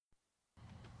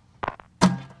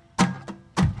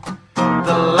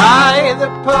The lie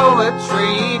that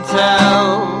poetry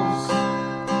tells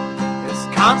is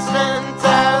constant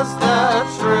as the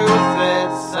truth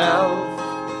itself.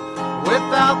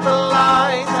 Without the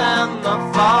lies and the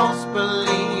false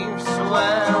beliefs,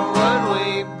 where would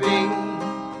we be?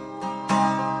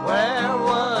 Where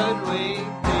would we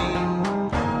be?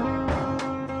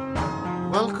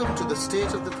 Welcome to the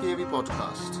State of the Theory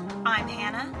podcast. I'm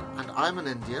Hannah. And I'm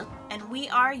Anindya. And we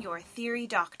are your theory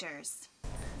doctors.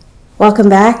 Welcome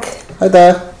back. Hi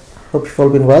there. Hope you've all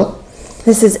been well.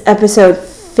 This is episode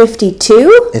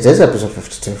 52. It is episode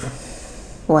 52.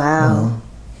 Wow.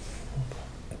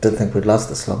 Didn't think we'd last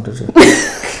this long, did you?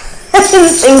 I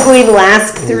didn't think we'd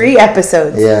last 3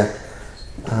 episodes. Yeah.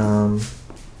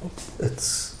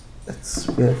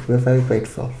 We're very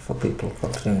grateful for people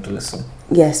continuing to listen.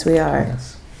 Yes, we are.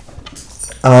 Yes.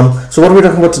 So what are we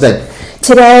talking about today?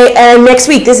 Today and next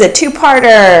week, this is a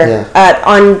 2-parter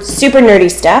on super nerdy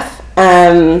stuff.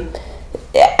 And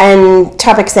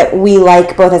topics that we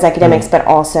like both as academics but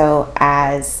also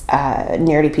as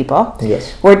nerdy people.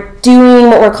 Yes. We're doing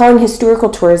what we're calling historical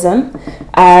tourism.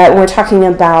 We're talking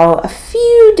about a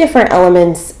few different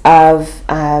elements of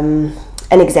and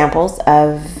examples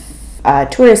of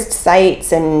tourist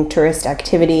sites and tourist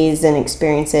activities and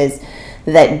experiences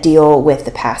that deal with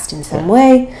the past in some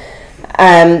way.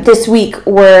 This week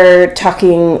we're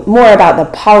talking more about the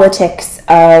politics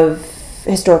of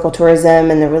historical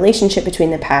tourism and the relationship between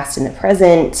the past and the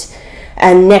present.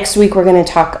 And next week we're going to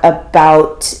talk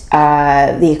about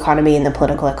the economy and the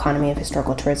political economy of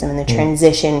historical tourism and the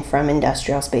transition from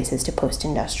industrial spaces to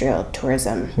post-industrial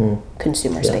tourism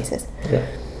consumer spaces. Yeah.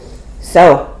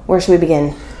 So, where should we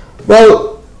begin?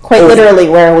 Well, quite literally,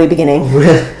 where are we beginning?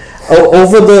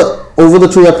 Over the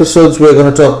 2 episodes, we're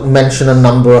going to mention a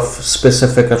number of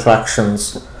specific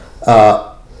attractions.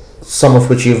 Some of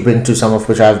which you've been to, some of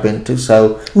which I've been to.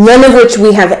 So none of which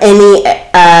we have any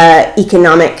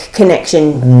economic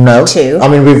connection to. I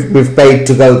mean, we've paid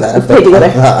to go there.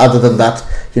 Other than that,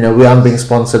 we aren't being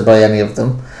sponsored by any of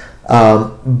them.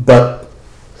 But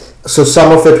so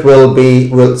some of it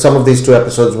some of these 2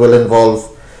 episodes will involve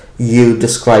you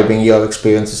describing your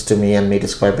experiences to me and me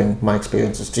describing my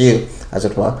experiences to you, as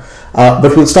it were.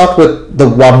 But we'll start with the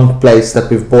one place that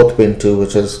we've both been to,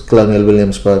 which is Colonial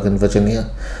Williamsburg in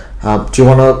Virginia. Do you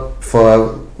want to, for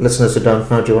our listeners who don't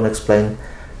know, do you want to explain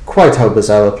quite how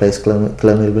bizarre a place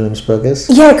Colonial Williamsburg is?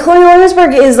 Yeah, Colonial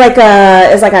Williamsburg is like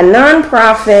a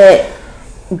non-profit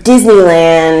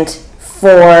Disneyland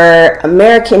for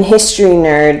American history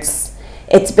nerds.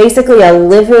 It's basically a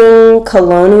living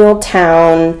colonial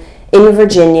town in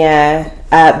Virginia,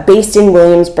 based in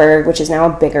Williamsburg, which is now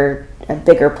a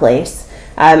bigger place,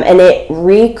 and it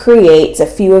recreates a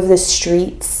few of the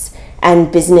streets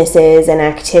and businesses and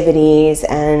activities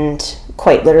and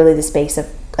quite literally the space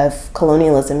of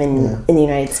colonialism in the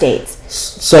United States.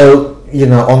 So,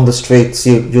 on the streets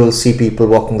you'll see people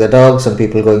walking their dogs and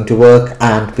people going to work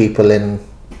and people in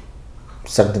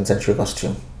 17th century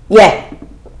costume. Yeah.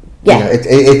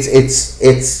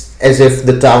 It's as if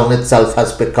the town itself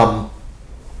has become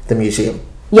the museum.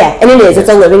 Yeah, and it is. It's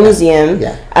a living museum.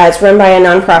 Yeah. It's run by a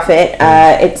nonprofit.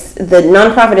 It's the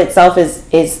nonprofit itself is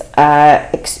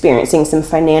experiencing some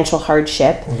financial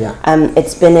hardship. Yeah.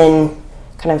 It's been in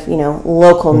kind of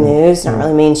local news, not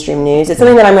really mainstream news. It's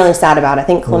something that I'm really sad about. I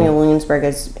think Colonial Williamsburg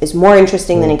is more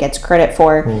interesting than it gets credit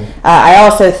for. I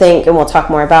also think, and we'll talk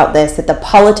more about this, that the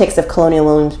politics of Colonial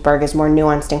Williamsburg is more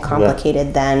nuanced and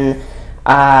complicated than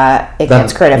it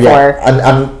gets credit for.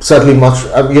 And certainly much,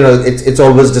 it's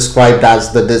always described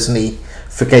as the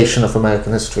Disneyfication of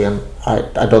American history, and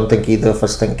I don't think either of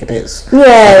us think it is.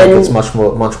 Yeah, I think it's much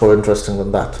more interesting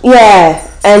than that. Yeah,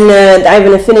 and I have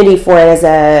an affinity for it as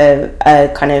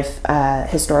a kind of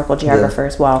historical geographer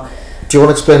as well. Do you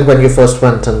want to explain when you first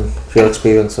went and your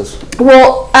experiences?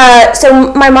 Well,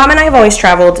 so my mom and I have always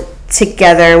traveled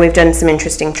together. We've done some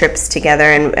interesting trips together,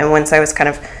 and once I was kind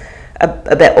of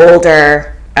a bit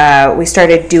older, we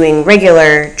started doing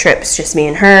regular trips, just me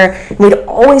and her. And we'd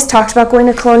always talked about going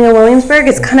to Colonial Williamsburg.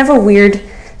 It's kind of a weird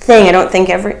thing. I don't think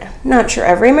not sure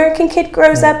every American kid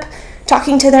grows up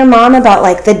talking to their mom about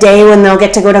like the day when they'll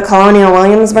get to go to Colonial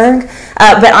Williamsburg.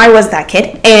 But I was that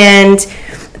kid, and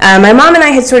my mom and I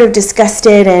had sort of discussed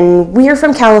it, and we are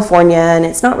from California, and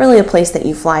it's not really a place that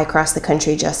you fly across the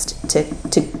country just to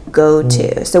go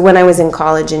to. So when I was in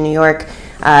college in New York,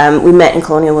 we met in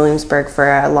Colonial Williamsburg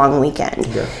for a long weekend.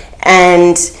 Yeah.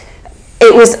 And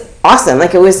it was awesome.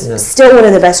 Like, it was still one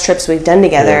of the best trips we've done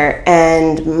together. Yeah.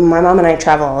 And my mom and I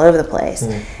travel all over the place.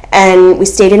 And we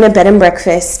stayed in a bed and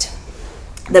breakfast.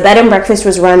 The bed and breakfast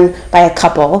was run by a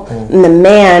couple. And the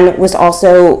man was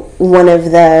also one of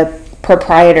the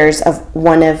proprietors of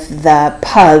one of the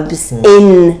pubs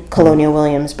in Colonial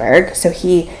Williamsburg. So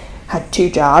he had two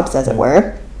jobs, as it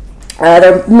were.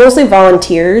 They're mostly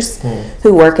volunteers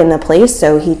who work in the place,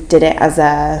 so he did it as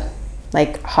a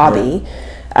hobby,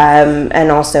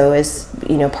 and also as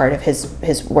part of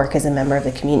his work as a member of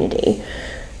the community.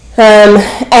 And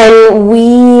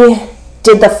we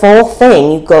did the full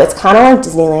thing. You go. It's kind of like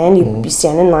Disneyland. You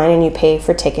stand in line and you pay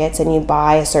for tickets, and you can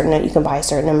buy a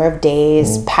certain number of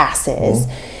days passes.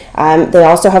 They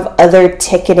also have other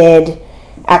ticketed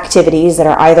activities that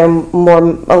are either a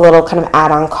little kind of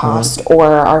add-on cost or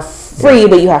are free,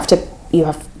 but you have to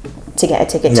get a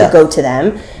ticket to go to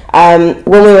them.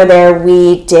 When we were there,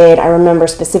 I remember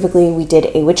specifically, we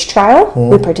did a witch trial.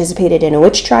 We participated in a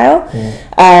witch trial.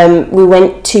 We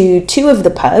went to two of the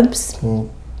pubs,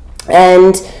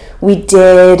 and we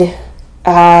did,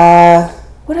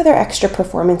 what other extra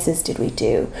performances did we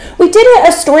do? We did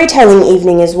a storytelling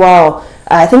evening as well.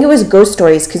 I think it was ghost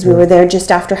stories, because we were there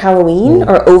just after Halloween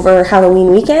or over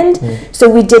Halloween weekend. So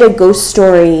we did a ghost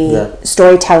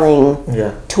storytelling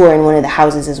tour in one of the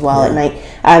houses as well at night.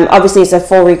 Obviously, it's a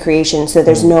full recreation, so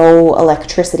there's no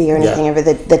electricity or anything.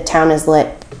 The town is lit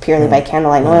purely by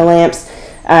candlelight and oil lamps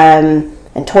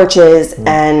and torches,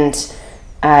 and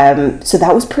so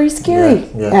that was pretty scary,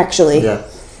 actually.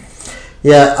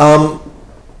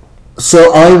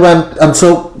 So I went, and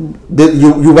so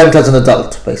you went as an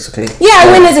adult, basically. Yeah,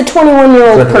 I went as a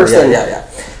 21-year-old person. Yeah.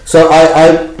 So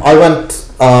I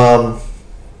went a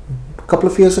couple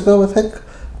of years ago, I think.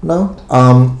 No.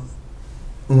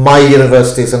 My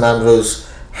university, St Andrews,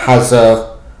 has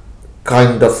a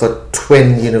kind of a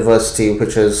twin university,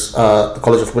 which is the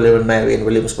College of William and Mary in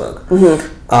Williamsburg. And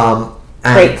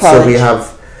Great college. So we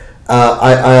have.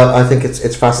 I think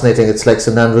it's fascinating. It's like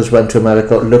St Andrews went to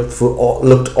America, looked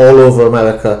all over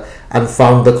America, and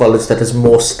found the college that is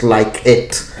most like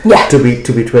it to be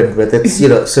twinned with.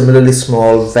 It's similarly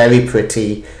small, very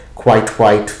pretty, quite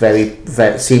white, very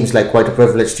seems like quite a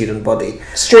privileged student body.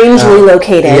 Strangely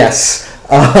located. Yes.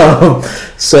 But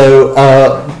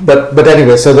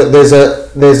anyway, so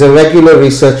there's a regular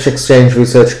research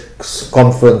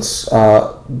conference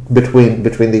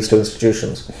between these two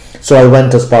institutions. So I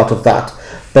went as part of that,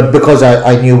 but because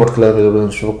I knew what Colonial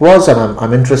Williamsburg was, and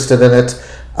I'm interested in it,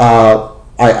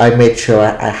 I made sure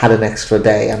I had an extra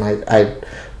day, and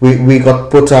we got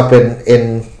put up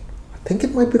in I think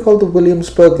it might be called the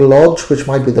Williamsburg Lodge, which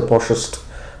might be the poshest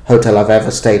hotel I've ever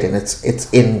stayed in. It's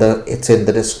in the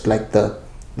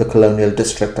the colonial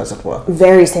district, as it were.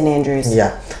 Very St Andrews.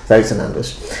 Yeah, very St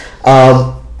Andrews.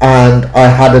 And I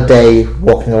had a day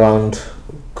walking around,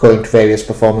 going to various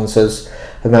performances.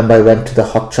 I remember I went to the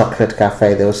hot chocolate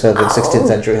cafe. They were serving 16th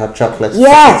century hot chocolate,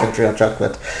 16th century hot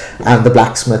chocolate, and the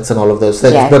blacksmiths and all of those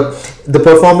things. Yeah. But the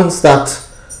performance that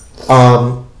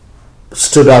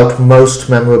stood out most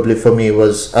memorably for me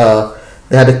was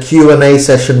they had a Q&A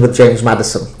session with James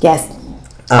Madison. Yes,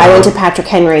 I went to Patrick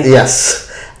Henry. Yes,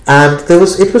 and it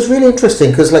was really interesting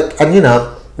because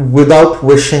without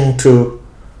wishing to.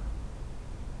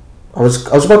 I was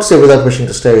about to say without wishing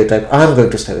to stereotype. I'm going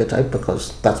to stereotype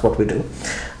because that's what we do.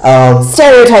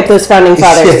 Stereotype those founding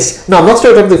fathers. Yes. No, I'm not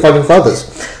stereotyping the founding fathers.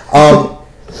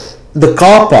 The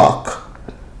car park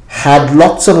had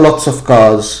lots and lots of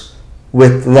cars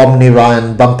with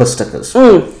Romney-Ryan bumper stickers.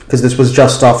 Because this was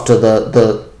just after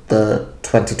the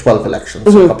 2012 elections,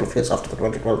 a couple of years after the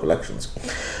 2012 elections.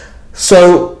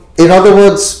 So, in other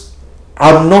words,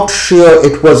 I'm not sure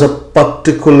it was a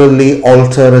particularly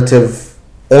alternative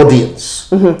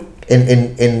audience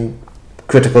in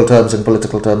critical terms, in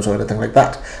political terms, or anything like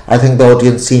that. I think the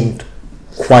audience seemed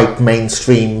quite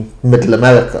mainstream middle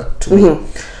America to me.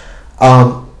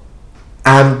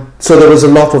 And so there was a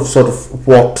lot of sort of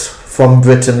what from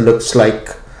Britain looks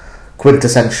like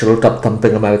quintessential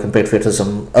tub-thumping American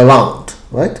patriotism around,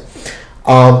 right?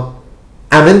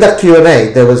 And in that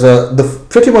Q&A, there was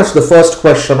pretty much the first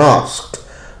question asked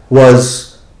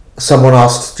was someone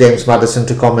asked James Madison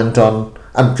to comment on.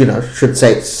 And should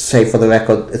say for the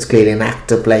record, it's clearly an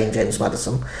actor playing James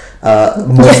Madison.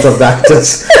 Most of the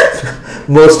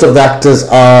actors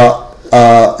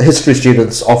are history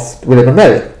students of William and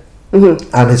Mary,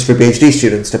 and history PhD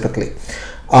students typically.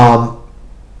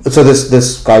 So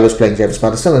this guy was playing James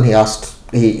Madison, and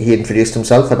he introduced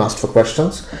himself and asked for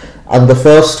questions. And the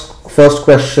first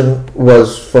question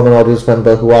was from an audience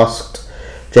member who asked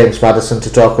James Madison to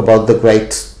talk about the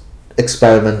great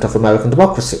experiment of American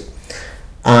democracy.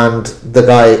 And the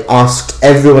guy asked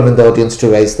everyone in the audience to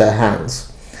raise their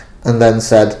hands, and then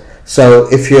said, so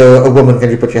if you're a woman, can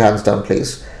you put your hands down,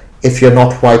 please? If you're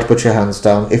not white, put your hands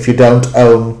down. If you don't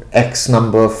own X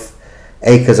number of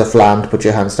acres of land, put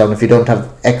your hands down. If you don't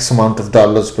have X amount of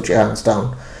dollars, put your hands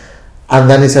down. And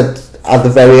then he said, at the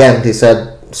very end, he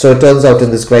said, so it turns out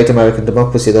in this great American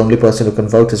democracy, the only person who can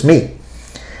vote is me.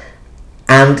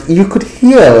 And you could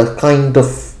hear a kind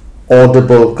of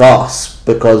audible gasp,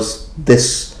 because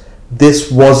this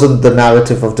wasn't the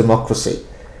narrative of democracy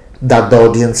that the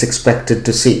audience expected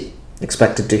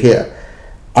to hear.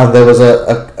 And there was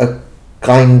a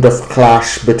kind of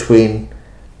clash between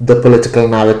the political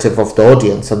narrative of the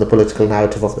audience and the political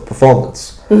narrative of the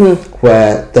performance,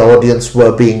 where the audience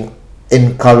were being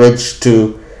encouraged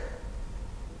to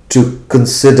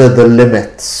consider the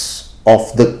limits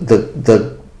of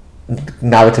the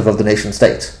narrative of the nation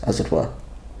state, as it were.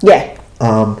 Yeah.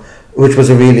 Which was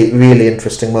a really, really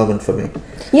interesting moment for me.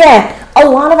 Yeah, a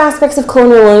lot of aspects of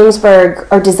Colonial Williamsburg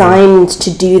are designed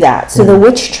to do that. So the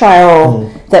witch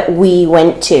trial that we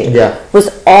went to was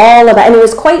all about, and it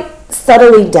was quite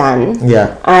subtly done.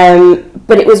 Yeah.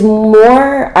 But it was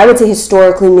more, I would say,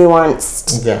 historically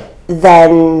nuanced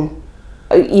than,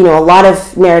 a lot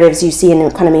of narratives you see in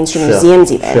kind of mainstream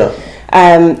museums even. Sure.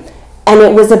 And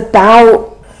it was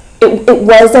about, it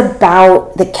was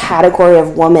about the category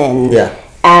of woman. Yeah.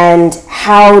 And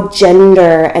how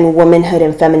gender and womanhood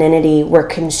and femininity were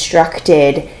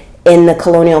constructed in the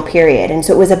colonial period. And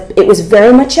so it was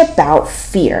very much about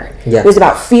fear. Yeah. It was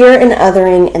about fear and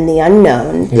othering and the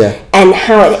unknown. Yeah. And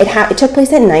how it took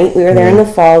place at night. We were there in the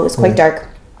fall. It was quite dark.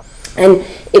 And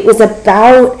it was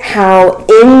about how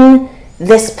in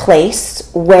this place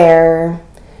where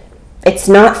it's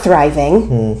not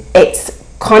thriving, it's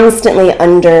constantly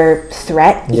under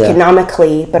threat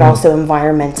economically, but also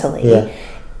environmentally. Yeah.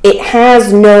 It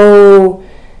has no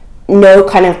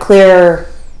kind of clear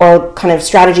or kind of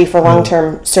strategy for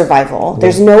long-term survival.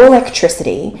 There's no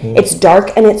electricity. It's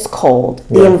dark and it's cold.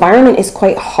 The environment is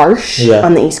quite harsh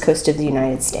on the east coast of the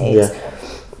United States.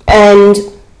 And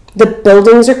the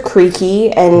buildings are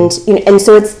creaky, and and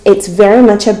so it's very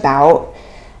much about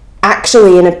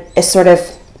actually in a sort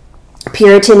of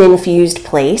Puritan-infused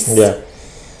place.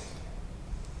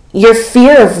 Your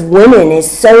fear of women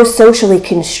is so socially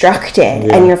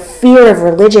constructed, and your fear of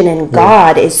religion and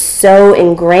God is so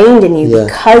ingrained in you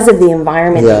because of the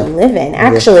environment that you live in.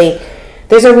 Actually,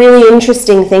 there's a really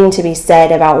interesting thing to be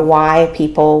said about why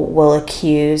people will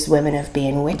accuse women of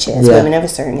being witches, women of a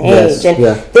certain age. And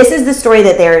this is the story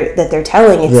that they're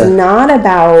telling. It's not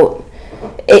about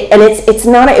it, and it's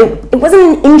not. It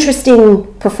wasn't an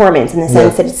interesting performance in the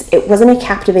sense that it wasn't a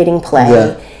captivating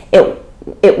play.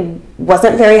 It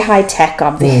wasn't very high tech,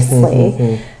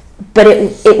 obviously, but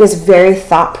it was very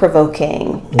thought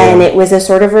provoking, and it was a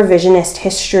sort of revisionist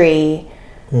history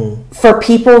for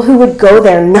people who would go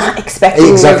there not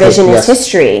expecting revisionist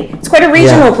history. It's quite a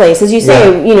regional place, as you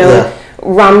say.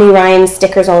 Romney Ryan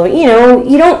stickers all over.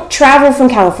 You don't travel from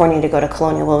California to go to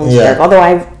Colonial Williamsburg, although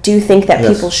I do think that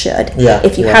people should.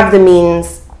 If you have the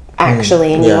means,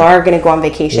 actually, and you are going to go on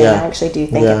vacation, I actually do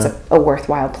think it's a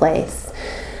worthwhile place.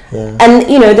 And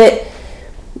that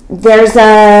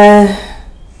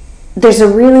there's a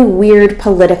really weird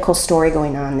political story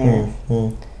going on there.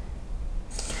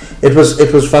 It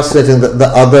was fascinating.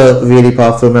 The other really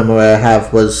powerful memory I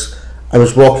have was I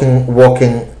was walking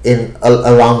in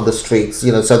around the streets.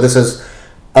 So this is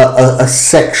a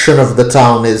section of the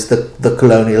town is the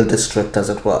colonial district, as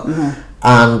it were,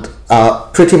 and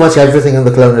pretty much everything in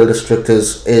the colonial district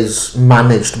is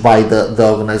managed by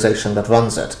the organization that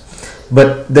runs it.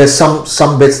 But there's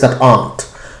some bits that aren't.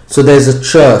 So there's a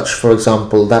church, for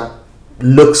example, that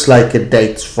looks like it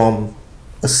dates from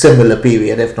a similar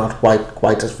period, if not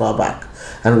quite as far back.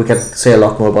 And we can say a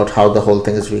lot more about how the whole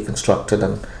thing is reconstructed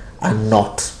and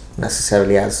not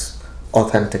necessarily as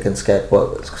authentic in scare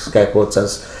quotes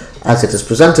as it is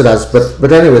presented as.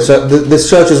 But anyway, so this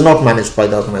church is not managed by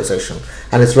the organization,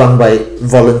 and it's run by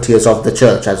volunteers of the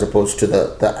church as opposed to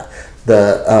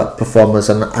the performers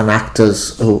and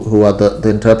actors who are the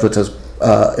interpreters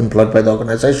employed by the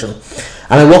organization.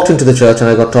 And I walked into the church and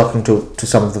I got talking to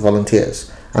some of the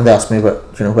volunteers, and they asked me, where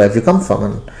have you come from?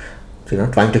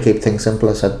 And trying to keep things simple,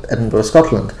 I said Edinburgh,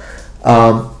 Scotland.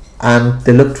 And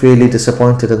they looked really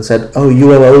disappointed and said, "Oh,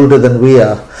 you are older than we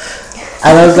are."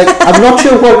 And I was like, I'm not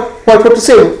sure what to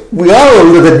say. We are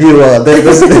older than you are.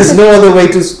 There's no other way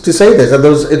to say this. And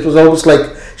it was almost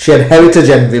like she had heritage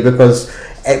envy, because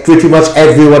pretty much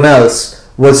everyone else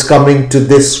was coming to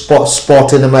this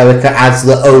spot in America as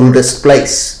the oldest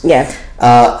place.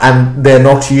 And they're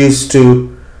not used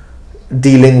to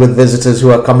dealing with visitors who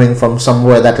are coming from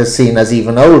somewhere that is seen as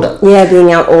even older.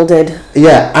 Being out-olded.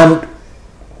 And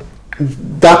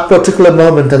that particular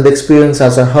moment and the experience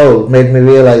as a whole made me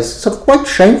realize, quite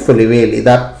shamefully really,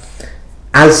 that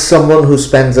as someone who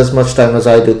spends as much time as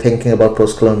I do thinking about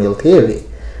post-colonial theory,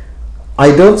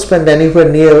 I don't spend anywhere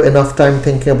near enough time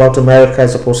thinking about America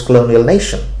as a post-colonial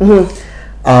nation.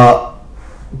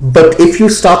 But if you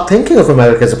start thinking of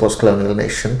America as a post-colonial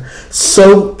nation,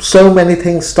 so many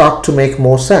things start to make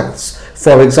more sense.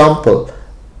 For example,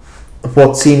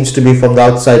 what seems to be from the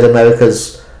outside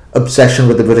America's obsession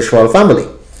with the British royal family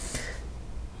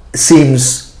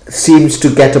seems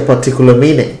to get a particular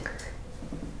meaning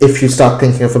if you start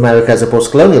thinking of America as a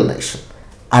post-colonial nation,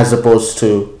 as opposed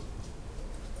to,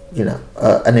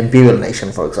 an imperial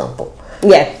nation, for example.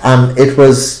 Yeah. And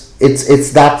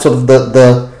it's that sort of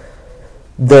the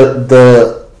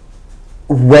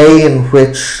way in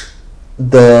which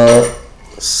the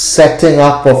setting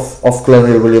up of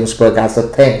Colonial Williamsburg as a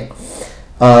thing,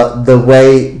 the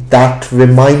way that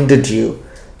reminded you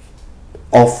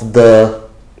of the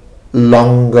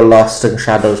longer lasting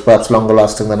shadows, perhaps longer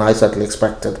lasting than I certainly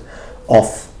expected,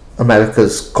 of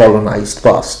America's colonized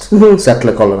past,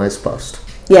 settler colonized past.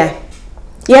 Yeah.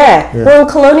 Well,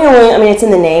 Colonial, it's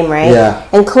in the name, right? Yeah.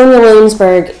 And Colonial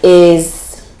Williamsburg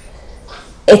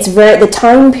the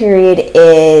time period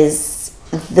is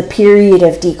the period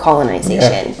of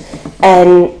decolonization. Yeah.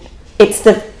 And it's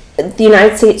the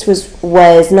United States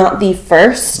was not the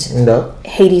first. No.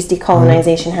 Haiti's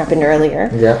decolonization happened earlier.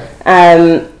 Yeah.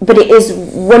 But it is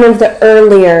one of the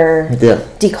earlier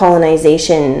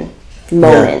decolonization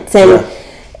moments.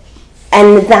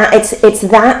 And that it's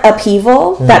that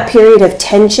upheaval, that period of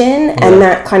tension, and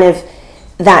that kind of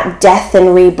that death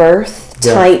and rebirth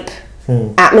type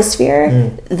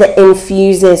atmosphere that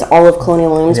infuses all of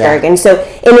Colonial Williamsburg. And so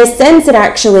in a sense it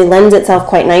actually lends itself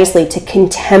quite nicely to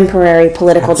contemporary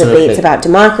political debates about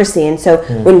democracy. And so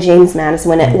when James Madison,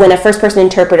 when a first person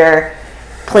interpreter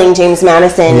playing James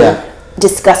Madison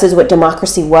discusses what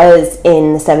democracy was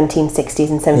in the 1760s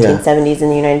and 1770s in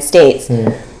the United States,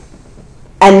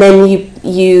 and then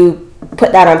you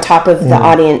put that on top of the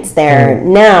audience there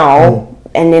now,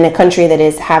 and in a country that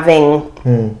is having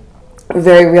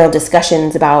very real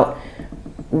discussions about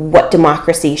what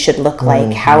democracy should look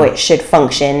like, how it should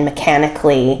function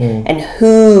mechanically, and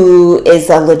who is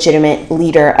a legitimate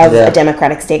leader of a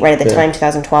democratic state. Right at the time,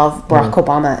 2012, Barack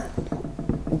Obama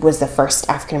was the first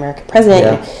African-American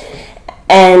president.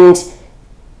 And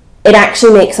it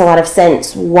actually makes a lot of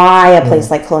sense why a place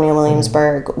like Colonial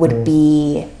Williamsburg would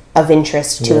be of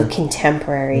interest to a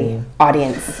contemporary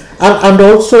audience. And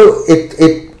also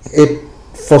it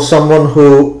for someone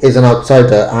who is an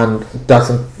outsider and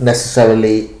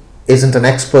isn't an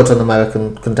expert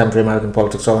on contemporary American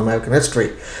politics or American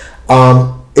history,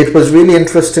 it was really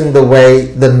interesting the way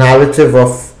the narrative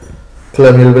of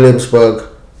Colonial Williamsburg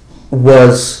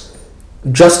was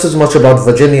just as much about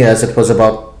Virginia as it was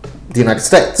about the United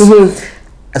States.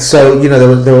 So,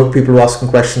 there were people asking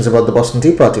questions about the Boston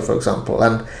Tea Party, for example,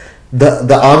 and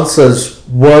the answers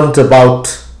weren't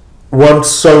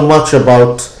so much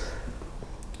about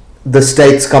the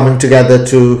states coming together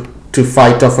to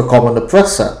fight off a common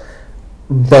oppressor,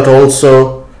 but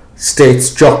also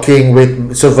states jockeying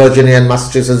Virginia and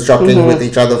Massachusetts jockeying with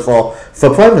each other for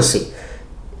primacy,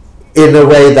 in a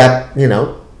way that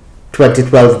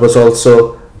 2012 was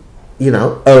also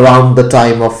around the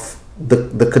time of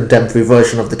the contemporary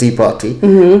version of the Tea Party,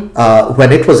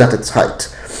 when it was at its height.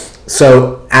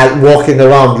 So walking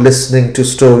around listening to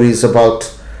stories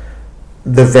about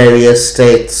the various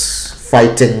states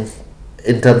fighting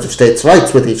in terms of states'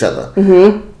 rights with each other,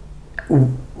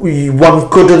 one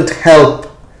couldn't help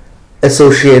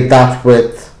associate that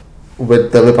with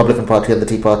the Republican Party and the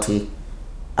Tea Party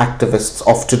activists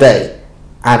of today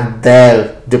and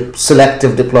their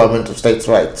selective deployment of states'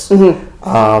 rights in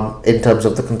terms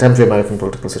of the contemporary American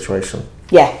political situation.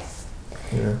 Yeah.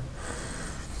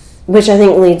 Which I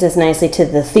think leads us nicely to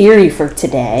the theory for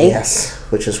today. Yes,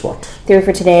 which is what? Theory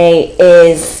for today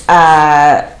is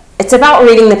it's about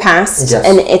reading the past,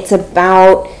 and it's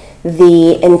about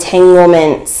the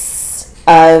entanglements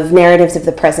of narratives of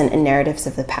the present and narratives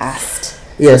of the past.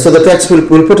 Yeah, so the text,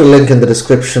 we'll put a link in the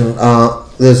description.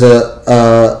 There's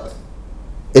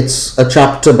it's a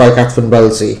chapter by Catherine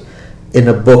Belsey in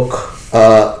a book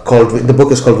the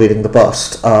book is called Reading the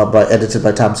Past, edited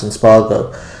by Tamsin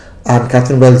Spargo. And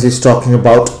Catherine Belsey is talking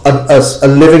about a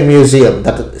living museum.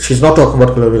 That she's not talking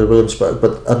about Colonial Williamsburg,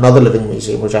 but another living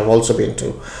museum, which I've also been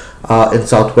to, in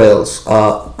South Wales,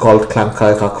 called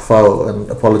Clancae Cacfao, and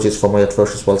apologies for my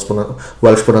atrocious Welsh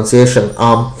pronunciation.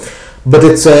 But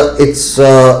it's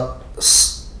a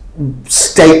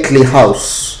stately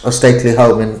house, a stately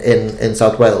home in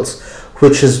South Wales,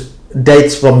 which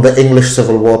dates from the English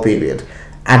Civil War period,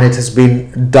 and it has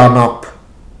been done up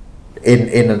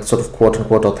in a sort of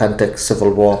quote-unquote authentic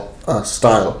Civil War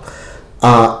style,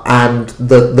 and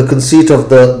the conceit of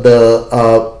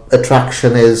the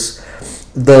attraction is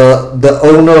the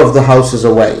owner of the house is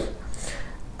away,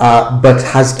 but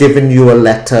has given you a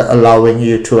letter allowing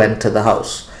you to enter the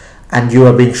house, and you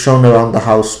are being shown around the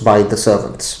house by the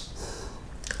servants.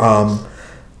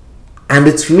 And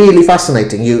it's really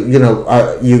fascinating.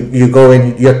 You go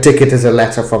in. Your ticket is a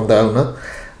letter from the owner,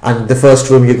 and the first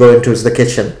room you go into is the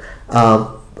kitchen.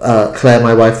 Claire,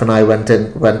 my wife, and I went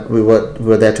in when we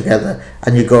were there together.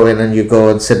 And you go in and you go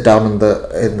and sit down in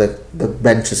the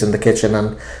benches in the kitchen,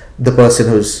 and the person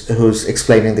who's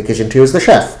explaining the kitchen to you is the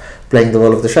chef, playing the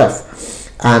role of the chef.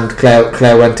 And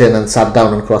Claire went in and sat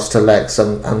down and crossed her legs,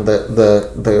 and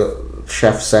the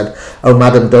chef said, "Oh,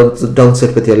 madam, don't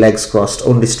sit with your legs crossed.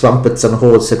 Only strumpets and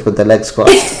whores sit with their legs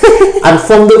crossed." And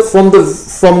from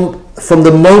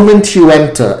the moment you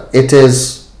enter, it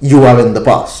is you are in the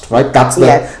past, right? That's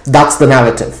the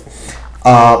narrative.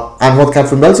 And what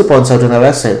Catherine Belzer points out in her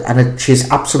essay, and she's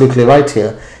absolutely right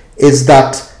here, is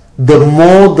that the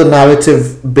more the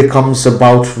narrative becomes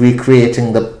about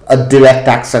recreating a direct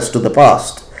access to the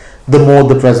past, the more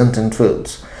the present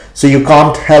intrudes. So you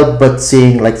can't help but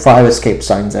seeing like fire escape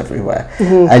signs everywhere,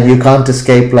 and you can't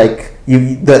escape like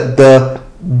the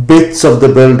bits of the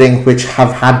building which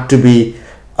have had to be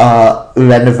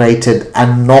renovated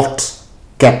and not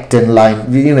kept in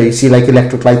line. You see like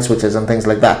electric light switches and things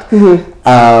like that.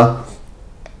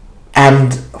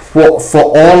 And for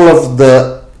all of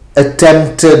the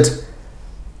attempted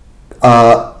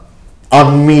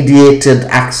unmediated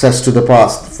access to the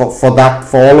past, for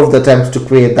all of the attempts to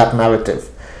create that narrative,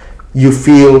 you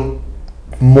feel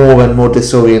more and more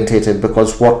disorientated,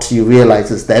 because what you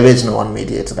realize is there is no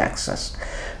unmediated access,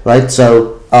 right?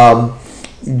 So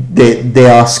they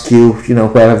ask you,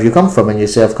 where have you come from? And you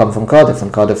say, I've come from Cardiff,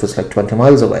 and Cardiff is like 20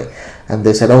 miles away. And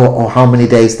they said, oh, how many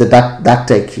days did that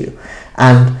take you?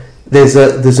 And there's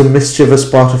a mischievous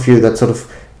part of you that sort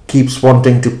of keeps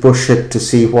wanting to push it to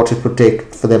see what it would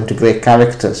take for them to break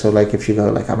character. So like if you go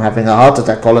like, I'm having a heart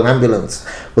attack, call an ambulance.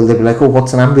 Well, they'll be like, oh,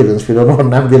 what's an ambulance? We don't know what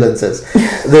an ambulance is.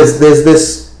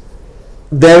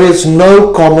 There is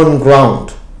no common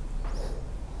ground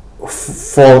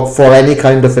for any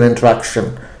kind of an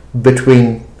interaction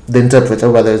between the interpreter,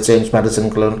 whether it's James Madison,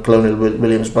 Colonial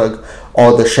Williamsburg,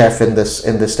 or the chef in this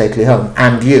stately home,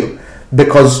 and you,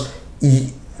 because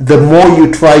the more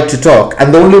you try to talk,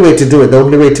 and the only way to do it, the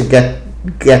only way to get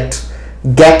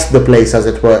the place, as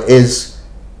it were, is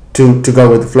to go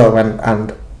with the flow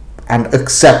and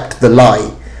accept the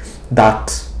lie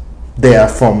that they are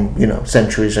from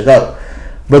centuries ago.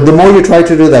 But the more you try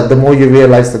to do that, the more you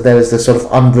realize that there is this sort of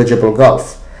unbridgeable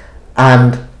gulf,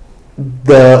 and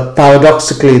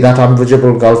paradoxically that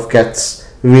unbridgeable gulf gets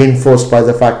reinforced by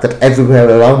the fact that everywhere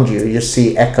around you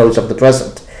see echoes of the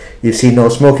present. You see no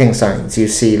smoking signs. You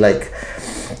see like,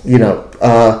 in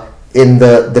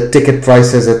the ticket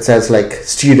prices it says like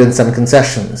students and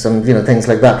concessions and things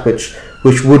like that, which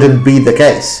wouldn't be the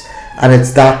case. And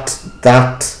it's that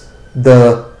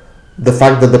the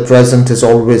fact that the present is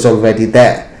always already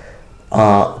there,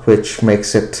 which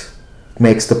makes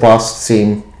the past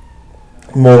seem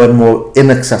more and more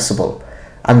inaccessible.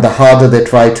 And the harder they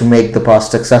try to make the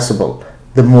past accessible,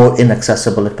 the more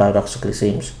inaccessible it paradoxically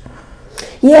seems.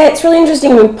 Yeah, it's really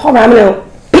interesting. I mean, Paul Ramano,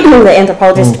 the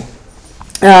anthropologist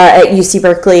at UC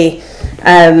Berkeley,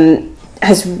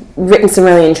 has written some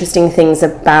really interesting things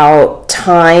about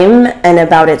time and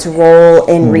about its role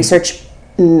in research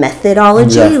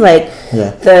methodology.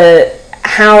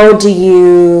 How do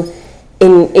you,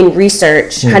 in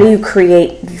research, how do you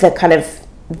create the kind of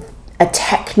a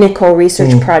technical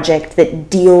research project that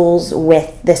deals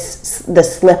with the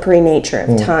slippery nature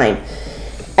of time?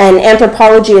 And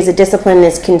anthropology as a discipline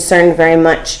is concerned very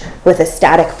much with a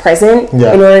static present.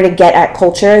 In order to get at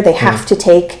culture, they have to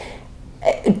take,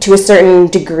 to a certain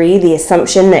degree, the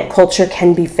assumption that culture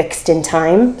can be fixed in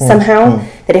time somehow.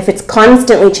 That if it's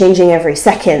constantly changing every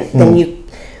second, then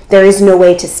there is no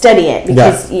way to study it,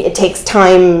 because it takes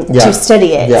time to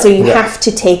study it. So you have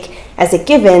to take as a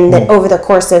given that over the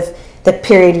course of the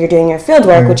period you're doing your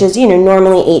fieldwork, which is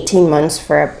normally 18 months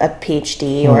for a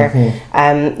PhD, or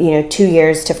 2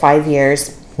 years to 5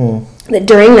 years, that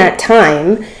during that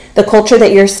time the culture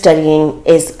that you're studying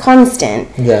is constant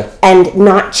and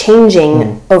not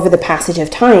changing over the passage of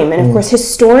time. And of course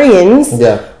historians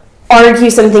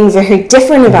argue something very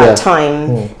different about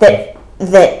time,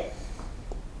 that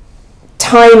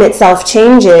time itself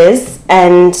changes,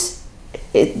 and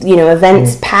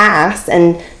events pass,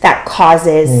 and that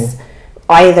causes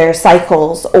either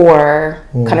cycles or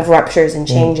kind of ruptures and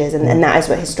changes, and that is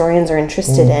what historians are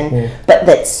interested in. But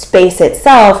that space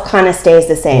itself kind of stays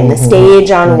the same. The stage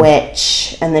on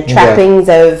which and the trappings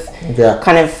of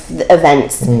kind of the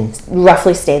events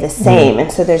roughly stay the same.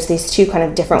 And so there's these two kind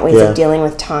of different ways of dealing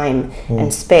with time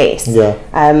and space.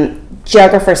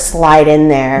 Geographers slide in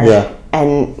there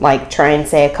and like try and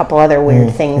say a couple other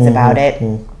weird things about it.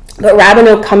 But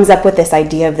Rabineau comes up with this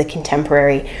idea of the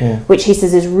contemporary, which he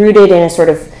says is rooted in a sort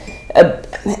of,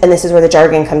 and this is where the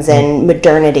jargon comes in,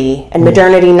 modernity. And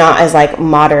modernity not as like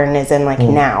modern as in like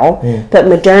now, but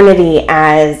modernity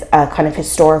as a kind of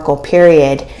historical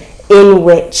period in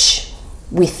which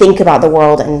we think about the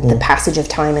world and the passage of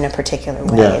time in a particular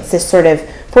way. It's this sort of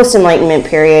post-Enlightenment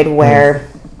period where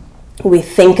we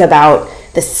think about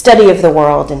the study of the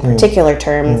world in particular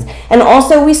terms, and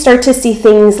also we start to see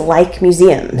things like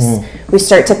museums. We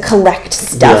start to collect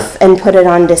stuff and put it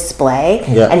on display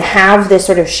and have this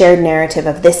sort of shared narrative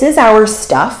of this is our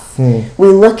stuff. We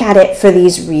look at it for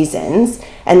these reasons,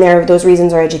 and those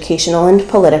reasons are educational and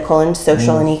political and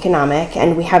social and economic,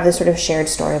 and we have this sort of shared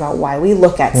story about why we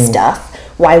look at stuff,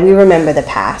 why we remember the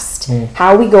past,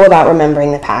 how we go about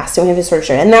remembering the past, and we have this sort of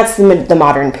shared, and that's the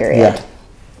modern period.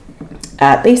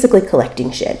 Basically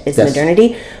collecting shit is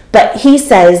modernity. But he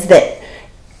says that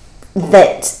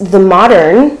the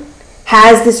modern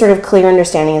has this sort of clear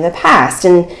understanding of the past,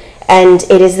 and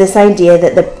it is this idea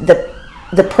that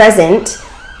the present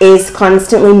is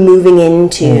constantly moving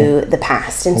into the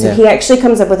past. And so he actually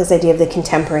comes up with this idea of the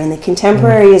contemporary, and the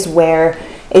contemporary is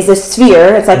a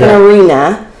sphere, it's like an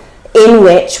arena in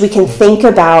which we can think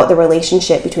about the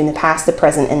relationship between the past, the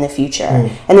present, and the future.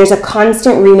 And there's a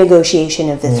constant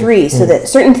renegotiation of the three, so that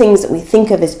certain things that we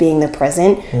think of as being the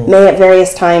present may at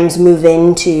various times move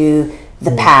into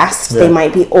the past. They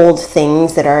might be old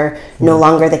things that are no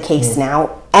longer the case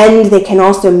now. And they can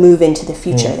also move into the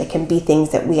future. They can be things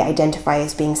that we identify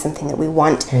as being something that we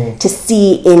want to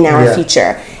see in our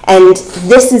future. And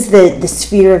this is the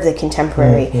sphere of the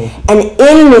contemporary. And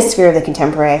in this sphere of the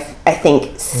contemporary, I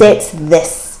think, sits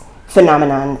this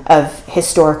phenomenon of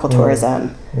historical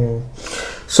tourism.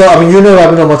 So, I mean, you know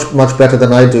Rabineau much better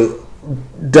than I do.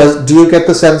 Do you get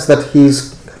the sense that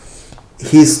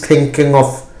he's thinking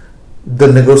of the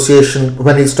negotiation,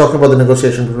 when he's talking about the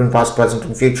negotiation between past, present,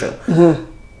 and future?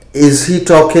 Is he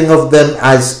talking of them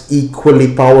as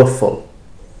equally powerful?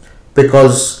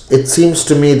 Because it seems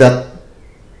to me that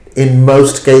in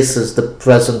most cases the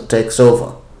present takes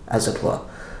over, as it were.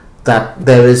 That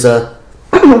there is a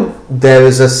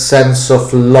sense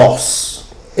of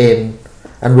loss in,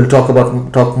 and we'll talk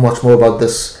much more about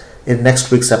this in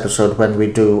next week's episode when we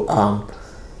do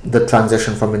the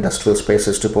transition from industrial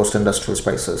spaces to post-industrial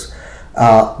spaces.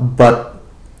 But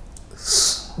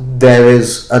there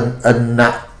is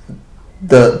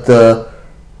the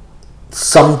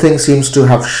something seems to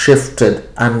have shifted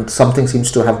and something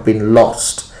seems to have been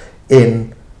lost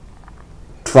in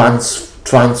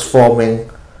transforming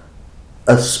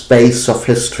a space of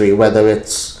history, whether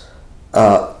it's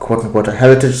quote unquote a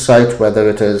heritage site, whether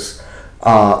it is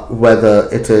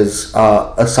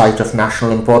a site of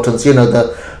national importance. You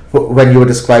know, when you were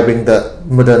describing the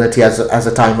modernity as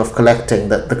a time of collecting,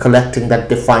 the collecting that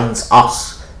defines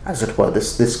us, as it were,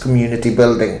 this community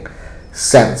building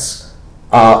sense,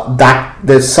 that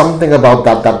there's something about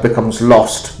that becomes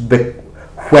lost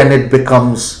when it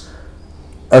becomes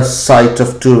a site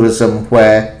of tourism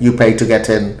where you pay to get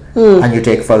in and you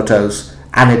take photos,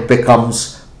 and it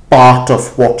becomes part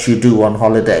of what you do on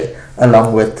holiday,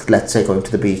 along with, let's say, going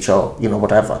to the beach or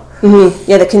whatever.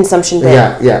 The consumption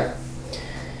bit.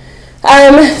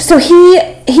 So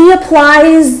he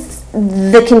applies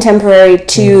the contemporary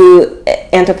to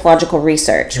anthropological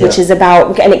research, which is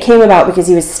about, and it came about because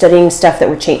he was studying stuff that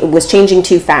was changing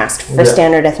too fast for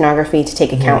standard ethnography to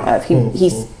take account of.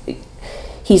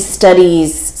 He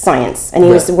studies science, and he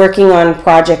was working on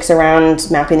projects around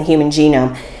mapping the human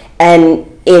genome. And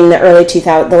in the late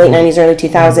 90s, early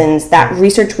 2000s, that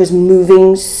research was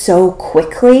moving so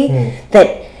quickly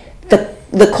that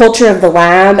the culture of the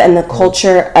lab and the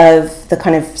culture of the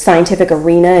kind of scientific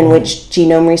arena in which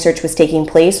genome research was taking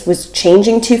place was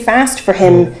changing too fast for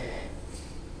him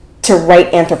to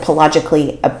write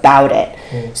anthropologically about it.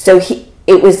 So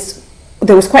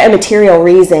there was quite a material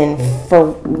reason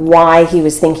for why he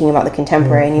was thinking about the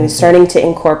contemporary, and he was starting to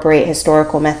incorporate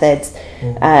historical methods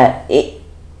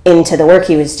into the work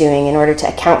he was doing in order to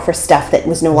account for stuff that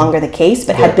was no longer the case,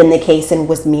 but had been the case and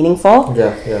was meaningful.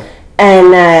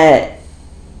 And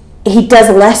he does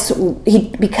less,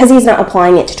 because he's not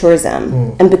applying it to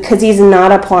tourism, and because he's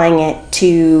not applying it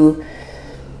to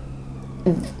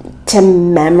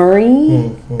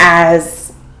memory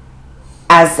as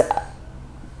as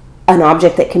an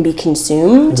object that can be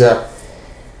consumed. Yeah.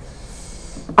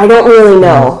 I don't really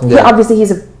know. Yeah. Obviously,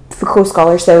 he's a Foucault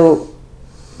scholar, so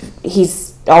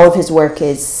all of his work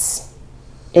is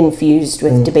infused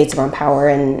with debates around power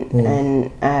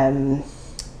and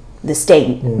the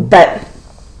state. But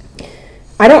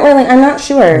I'm not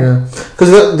sure.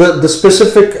 Because the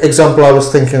specific example I was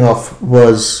thinking of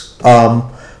was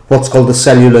what's called the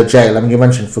cellular jail. I mean, you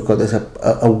mentioned Foucault. There's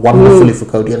a wonderfully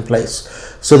Foucauldian place.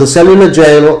 So the cellular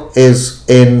jail is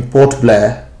in Port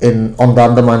Blair on the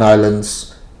Andaman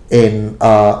Islands in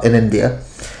India.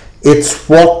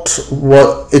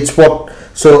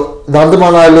 So the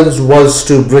Andaman Islands was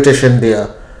to British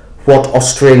India what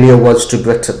Australia was to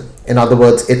Britain. In other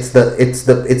words,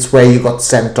 it's where you got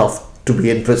sent off to be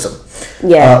in prison.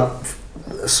 Yeah.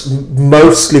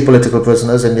 Mostly political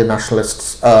prisoners, Indian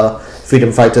nationalists,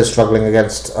 freedom fighters struggling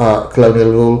against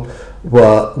colonial rule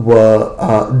were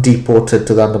deported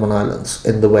to the Andaman Islands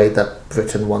in the way that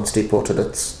Britain once deported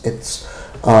its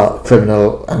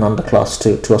criminal and underclass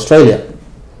to Australia.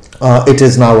 It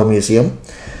is now a museum.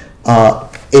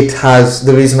 It has,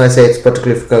 the reason I say it's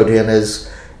particularly Foucauldian is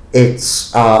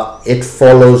it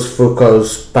follows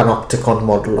Foucault's panopticon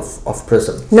model of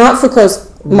prison. Not Foucault's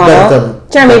model.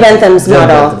 Jeremy Bentham's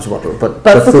model.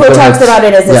 But Foucault talks about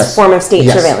it as a form of state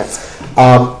surveillance.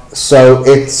 So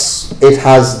it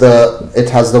has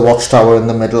the watchtower in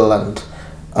the middle and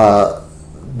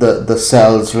the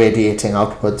cells radiating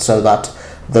outward so that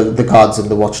the guards in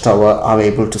the watchtower are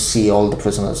able to see all the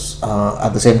prisoners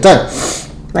at the same time.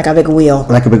 Like a big wheel.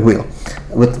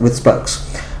 With spokes.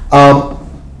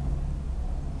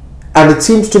 And it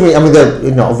seems to me, I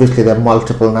mean, obviously there are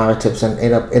multiple narratives in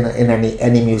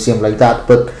any museum like that,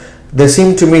 but there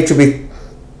seem to me to be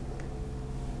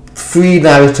three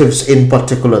narratives in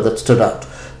particular that stood out.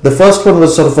 The first one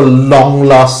was sort of a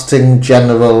long-lasting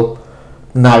general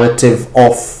narrative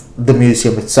of the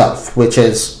museum itself, which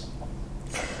is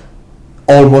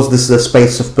almost this is a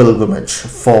space of pilgrimage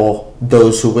for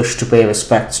those who wish to pay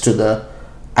respects to the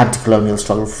anti-colonial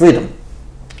struggle for freedom.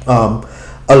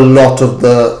 A lot of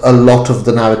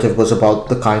the narrative was about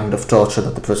the kind of torture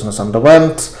that the prisoners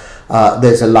underwent.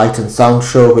 There's a light and sound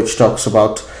show which talks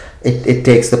about it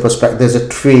takes the perspective. There's a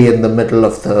tree in the middle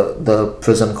of the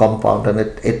prison compound, and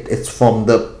it's from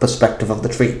the perspective of the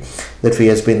tree. The tree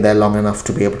has been there long enough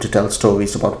to be able to tell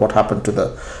stories about what happened to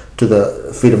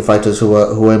the freedom fighters who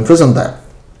were imprisoned there.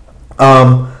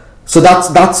 So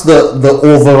that's the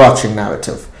overarching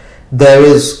narrative. There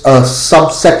is a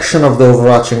subsection of the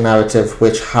overarching narrative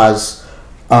which has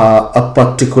a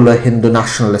particular Hindu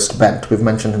nationalist bent. We've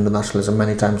mentioned Hindu nationalism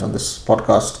many times on this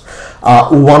podcast.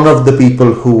 One of the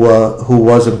people who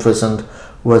was imprisoned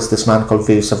was this man called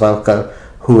Veer Savarkar,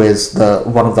 who is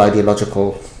one of the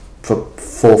ideological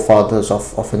forefathers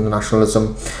of Hindu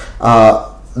nationalism.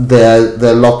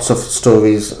 There are lots of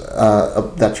stories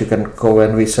that you can go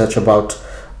and research about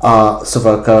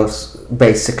Savarkar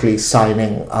basically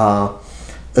signing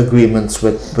agreements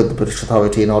with the British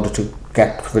authority in order to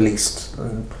get released.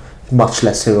 Much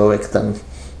less heroic than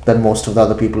most of the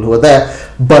other people who were there.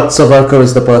 But Savarkar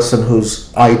is the person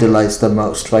who's idolized the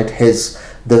most, right?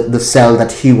 The cell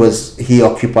that he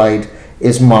occupied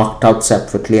is marked out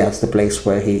separately as the place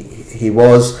where he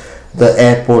was. The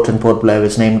airport in Port Blair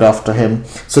is named after him.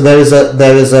 So there is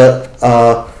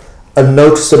a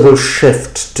noticeable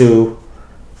shift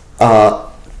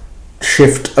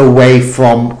away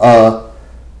from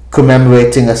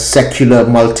commemorating a secular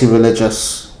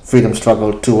multi-religious freedom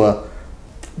struggle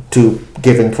to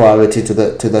giving priority to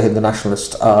the Hindu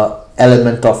nationalist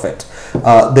element of it.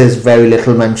 There's very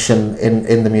little mention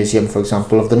in the museum, for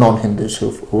example, of the non-Hindus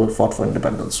who fought for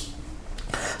independence.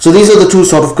 So these are the two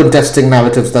sort of contesting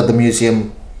narratives that the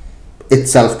museum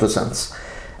itself presents.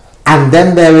 And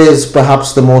then there is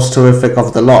perhaps the most horrific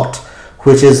of the lot,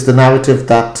 which is the narrative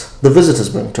that the visitors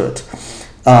bring to it.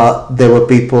 There were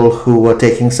people who were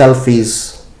taking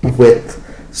selfies with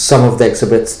some of the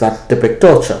exhibits that depict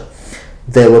torture.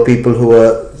 There were people who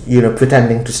were,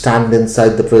 pretending to stand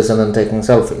inside the prison and taking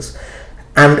selfies.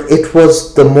 And it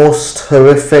was the most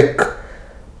horrific,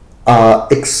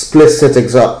 explicit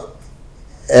example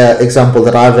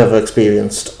that I've ever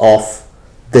experienced of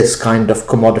this kind of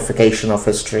commodification of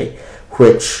history,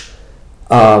 which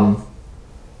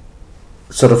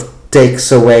sort of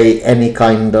takes away any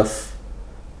kind of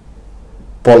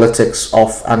politics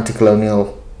of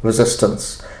anti-colonial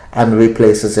resistance and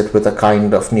replaces it with a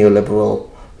kind of neoliberal,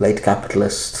 late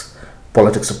capitalist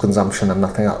politics of consumption and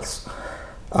nothing else.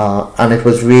 And it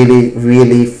was really,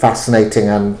 really fascinating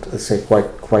and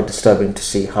quite disturbing to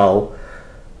see how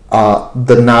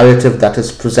the narrative that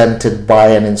is presented by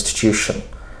an institution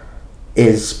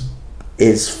is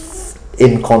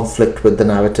in conflict with the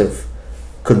narrative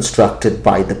constructed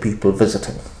by the people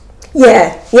visiting.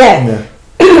 Yeah.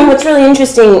 What's really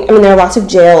interesting, I mean, there are lots of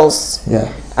jails,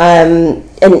 and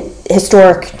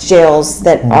historic jails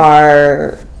that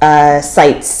are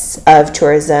sites of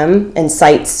tourism, and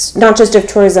sites not just of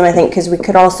tourism, I think, because we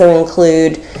could also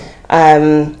include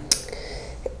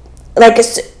like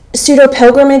pseudo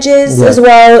pilgrimages as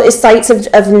well, as sites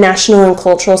of national and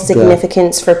cultural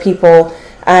significance for people.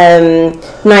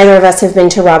 Neither of us have been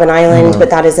to Robben Island, but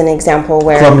that is an example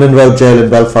where Crumlin Road Jail in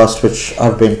Belfast, which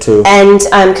I've been to, and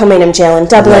Kilmainham Jail in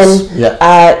Dublin.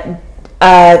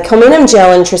 Kilmainham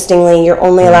Jail, interestingly, you're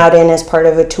only allowed in as part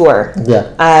of a tour.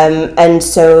 And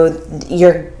so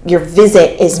your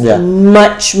visit is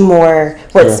much more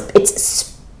it's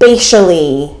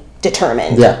spatially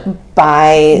determined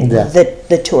by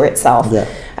the tour itself.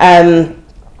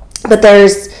 But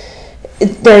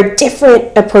there are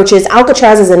different approaches.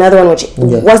 Alcatraz is another one which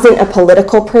wasn't a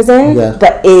political prison,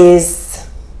 but is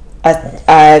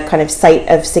a kind of site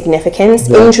of significance.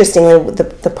 Interestingly,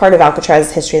 the part of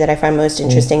Alcatraz history that I find most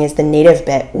interesting is the native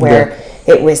bit, where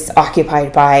it was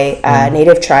occupied by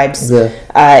native tribes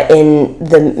in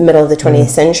the middle of the 20th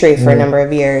century for a number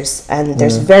of years. And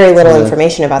there's very little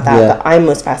information about that, but I'm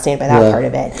most fascinated by that part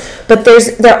of it. But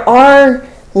there are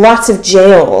lots of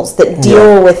jails that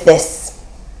deal with this,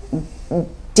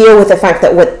 deal with the fact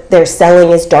that what they're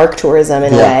selling is dark tourism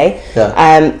in a way.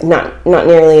 Not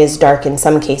nearly as dark in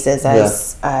some cases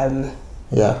as other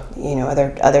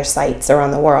sites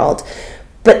around the world.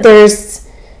 But there's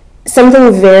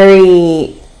something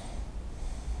very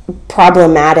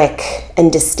problematic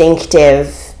and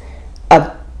distinctive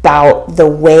about the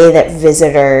way that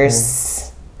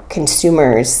visitors,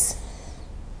 consumers,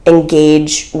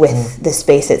 engage with the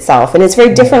space itself. And it's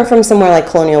very different from somewhere like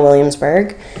Colonial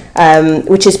Williamsburg,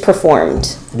 which is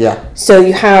performed. So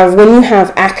when you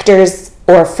have actors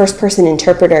or first-person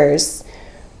interpreters,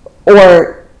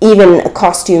 or even a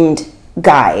costumed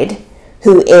guide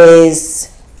who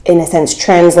is, in a sense,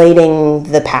 translating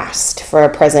the past for a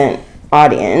present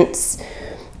audience,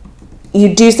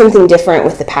 you do something different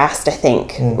with the past, I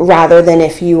think, rather than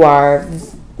if you are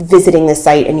visiting the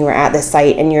site and you are at the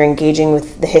site and you're engaging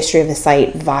with the history of the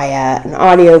site via an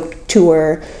audio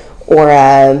tour or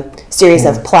a series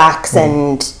of plaques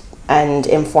and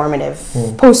informative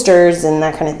posters and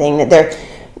that kind of thing, that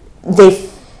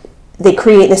they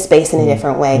create the space in a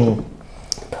different way.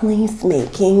 Place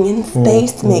making and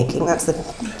space making, that's the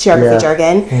geography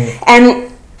jargon. And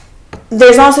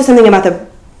there's also something about the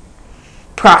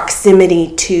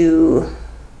proximity to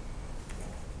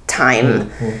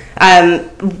time.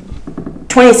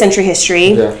 20th century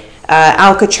history,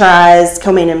 Alcatraz,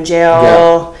 Kilmainham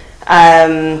Jail,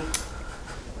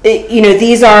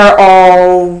 these are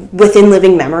all within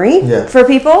living memory for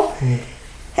people.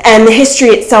 And the history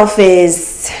itself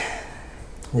is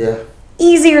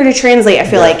easier to translate, I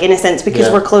feel like, in a sense, because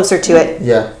we're closer to it.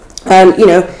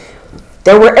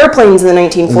 There were airplanes in the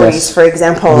 1940s, for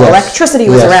example. Electricity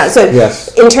was around. So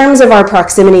in terms of our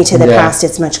proximity to the past,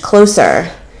 it's much closer.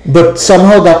 But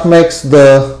somehow that makes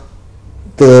the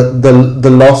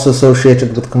loss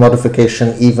associated with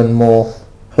commodification even more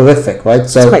horrific, right?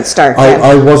 So it's quite stark.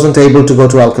 I wasn't able to go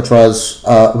to Alcatraz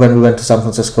when we went to San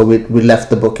Francisco. We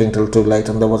left the booking till too late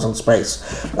and there wasn't space.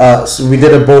 So we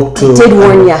did a boat tour. I did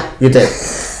warn you. You did.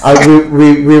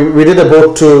 We did a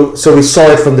boat tour, so we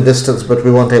saw it from the distance, but we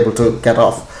weren't able to get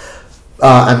off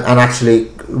and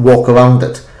actually walk around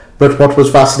it. But what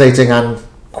was fascinating and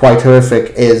quite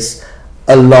horrific is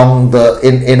along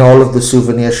in all of the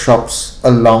souvenir shops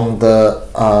along the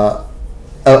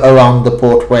around the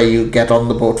port where you get on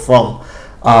the boat from,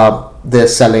 they're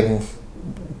selling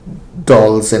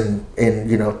dolls in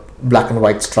black and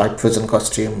white striped prison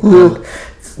costume, and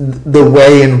the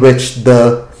way in which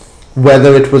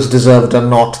whether it was deserved or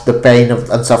not, the pain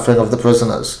and suffering of the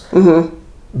prisoners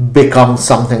becomes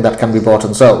something that can be bought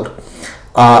and sold,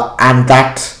 and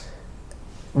that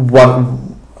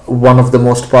one of the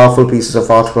most powerful pieces of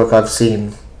artwork I've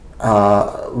seen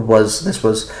was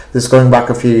going back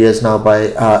a few years now.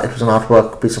 It was an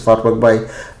piece of artwork by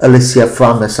Alicia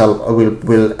Framis.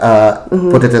 We'll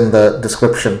put it in the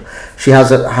description. She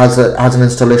has an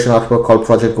installation artwork called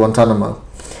Project Guantanamo,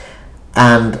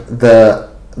 and the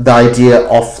idea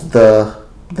of the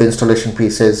installation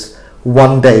piece is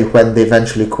one day when they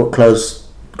eventually close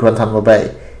Guantanamo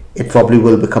Bay, it probably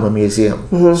will become a museum.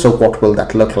 So what will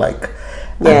that look like?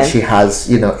 And she has,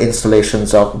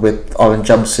 installations with orange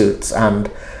jumpsuits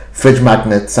and fridge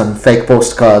magnets and fake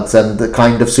postcards and the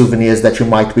kind of souvenirs that you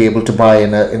might be able to buy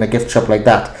in a gift shop like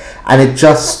that. And it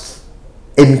just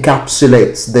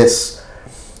encapsulates this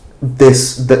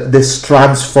this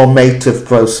transformative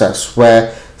process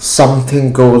where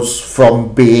something goes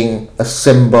from being a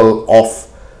symbol of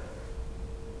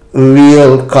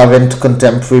real current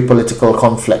contemporary political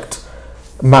conflict,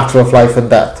 matter of life and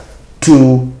death,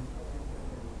 to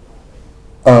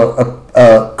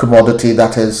a commodity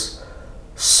that is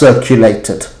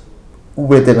circulated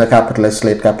within a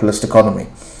late capitalist economy.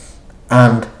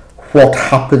 And what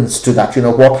happens to that?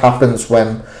 What happens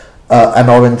when an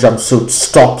orange jumpsuit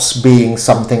stops being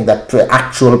something that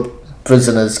actual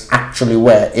prisoners actually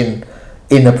wear in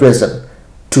a prison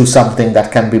to something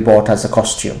that can be bought as a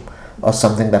costume, or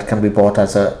something that can be bought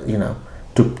as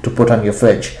to put on your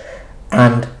fridge,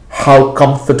 and how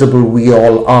comfortable we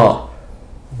all are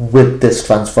with this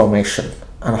transformation,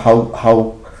 and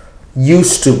how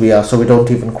used to we are, so we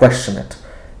don't even question it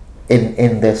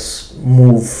in this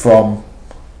move from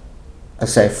a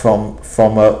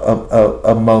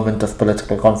moment of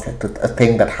political conflict, a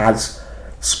thing that has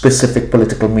specific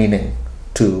political meaning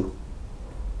to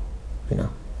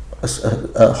a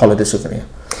holiday souvenir.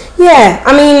 Yeah,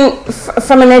 I mean,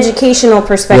 from an educational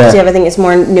perspective, I think it's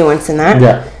more nuanced than that.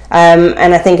 Yeah.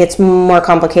 And I think it's more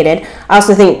complicated. I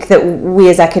also think that we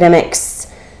as academics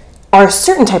are a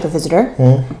certain type of visitor.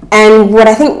 And what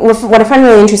I find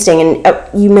really interesting, and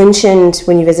you mentioned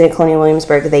when you visited Colonial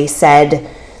Williamsburg, they said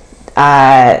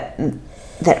that,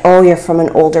 you're from an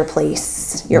older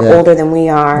place. You're older than we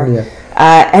are. Yeah.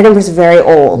 Edinburgh's very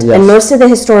old, Yes. and most of the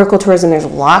historical tourism, there's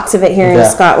lots of it here in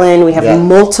Scotland. We have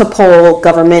multiple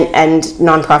government and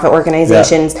non-profit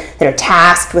organizations that are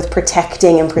tasked with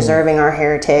protecting and preserving our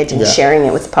heritage and sharing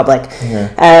it with the public.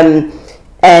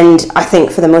 And I think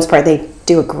for the most part they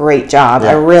do a great job.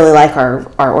 I really like our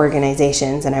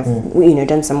organizations, and I've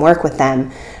done some work with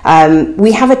them.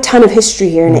 We have a ton of history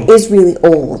here, and it is really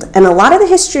old, and a lot of the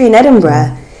history in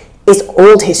Edinburgh is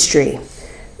old history.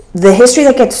 The history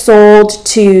that gets sold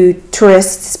to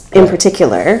tourists in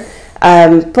particular,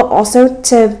 but also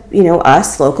to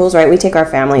us locals, right? We take our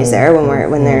families there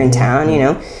when they're in town.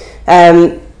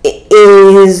 It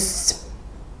is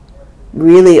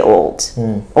really old,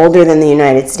 older than the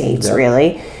United States,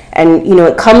 really. And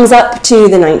it comes up to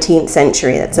the 19th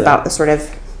century. That's about the sort of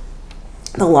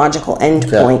the logical end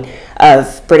point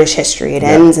of British history. It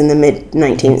ends in the mid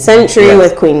 19th century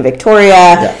with Queen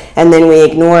Victoria, and then we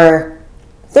ignore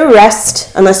the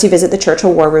rest unless you visit the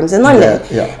Churchill War Rooms in London.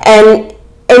 And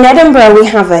in Edinburgh, we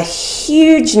have a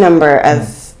huge number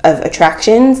of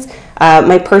attractions.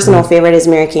 My personal favorite is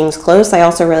Mary King's Close. I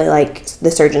also really like the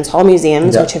Surgeons Hall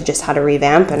Museums, which have just had a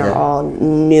revamp and are all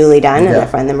newly done, and I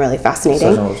find them really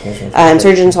fascinating.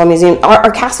 Surgeons Hall Museum.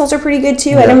 Our castles are pretty good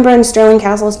too. Edinburgh and Stirling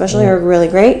Castle especially are really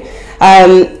great.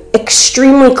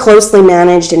 Extremely cllosely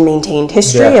managed and maintained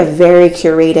history, a very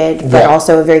curated, but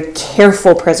also a very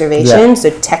careful preservation. So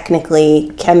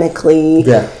technically, chemically,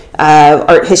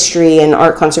 art history and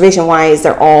art conservation wise,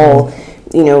 they're all,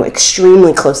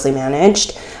 extremely closely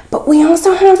managed. But we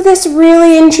also have this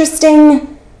really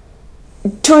interesting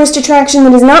tourist attraction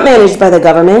that is not managed by the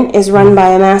government, is run by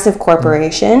a massive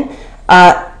corporation,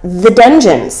 the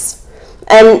Dungeons.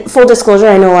 And full disclosure,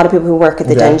 I know a lot of people who work at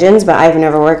the Dungeons, but I've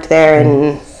never worked there,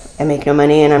 and I make no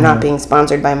money, and I'm not being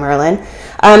sponsored by Merlin.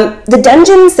 The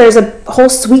Dungeons, there's a whole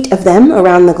suite of them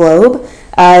around the globe.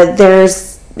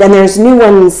 There's new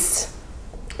ones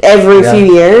every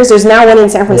few years. There's now one in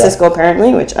San Francisco,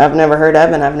 apparently, which I've never heard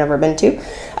of and I've never been to.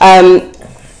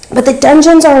 But the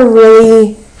Dungeons are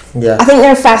really, I think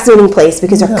they're a fascinating place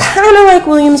because they're kind of like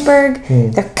Williamsburg.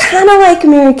 They're kind of like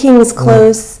Mary King's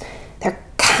Close. They're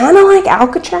kind of like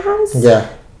Alcatraz.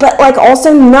 But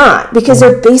also not, because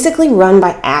they're basically run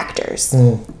by actors.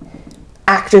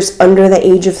 Actors under the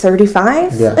age of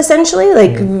 35, essentially.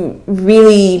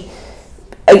 Really,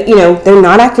 they're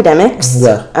not academics.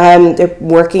 They're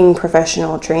working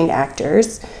professional trained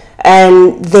actors.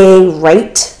 And they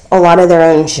write a lot of their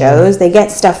own shows. They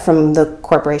get stuff from the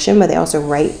corporation, but they also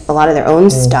write a lot of their own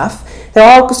stuff. They're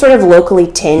all sort of locally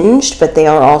tinged, but they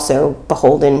are also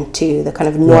beholden to the kind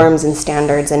of norms and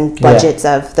standards and budgets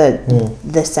of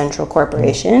the central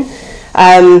corporation.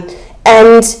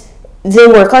 And they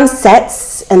work on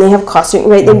sets, and they have costume,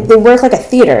 right? They work like a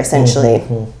theater, essentially.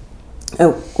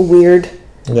 A weird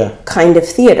kind of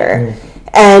theater.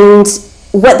 And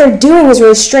what they're doing is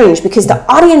really strange, because the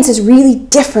audience is really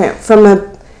different from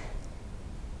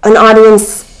an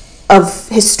audience of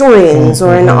historians,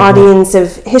 or an audience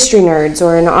of history nerds,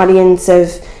 or an audience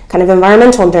of kind of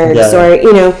environmental nerds, or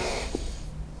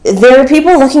there are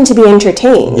people looking to be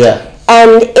entertained.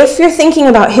 And if you're thinking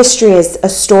about history as a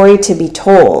story to be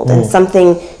told and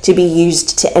something to be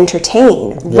used to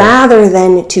entertain rather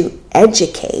than to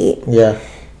educate,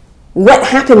 what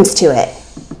happens to it?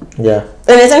 Yeah.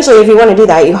 And essentially, if you want to do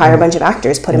that, you hire a bunch of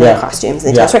actors, put them in costumes,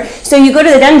 and tell a story. So you go to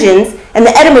the dungeons, and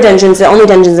the Edinburgh dungeons, the only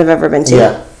dungeons I've ever been to.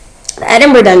 Yeah. The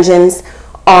Edinburgh dungeons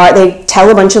they tell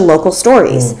a bunch of local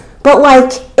stories, but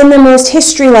like in the most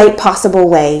history-like possible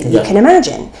way you can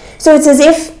imagine. So it's as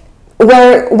if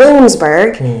where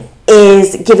Williamsburg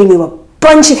is giving you a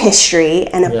bunch of history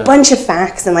and a bunch of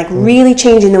facts and like really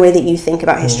changing the way that you think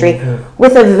about history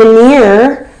with a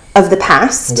veneer of the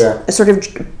past, a sort of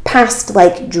past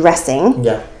like dressing.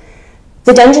 Yeah.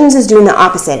 The dungeons is doing the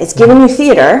opposite. It's giving you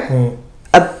theater,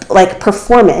 a like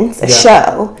performance, a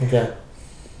show,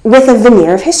 with a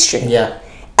veneer of history. Yeah.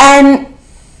 And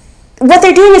what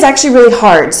they're doing is actually really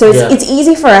hard. So it's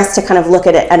easy for us to kind of look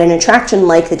at it at an attraction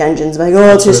like the dungeons, like,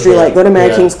 oh, it's history, like, go to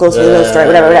Mary King's School for the story,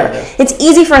 whatever. It's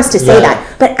easy for us to say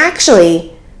that. But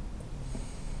actually,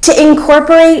 to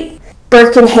incorporate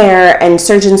Burke and Hare and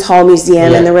Surgeons Hall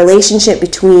Museum and the relationship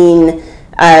between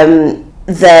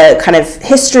the kind of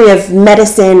history of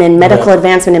medicine and medical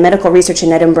advancement and medical research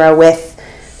in Edinburgh with,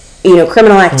 you know,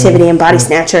 criminal activity and body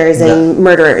snatchers and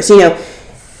murderers, you know,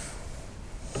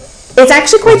 it's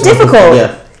actually quite difficult,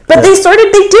 but they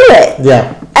do it.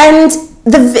 Yeah. And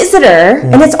the visitor,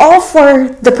 and it's all for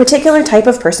the particular type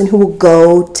of person who will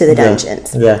go to the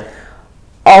dungeons. Yeah.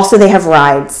 Also, they have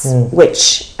rides,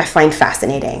 which I find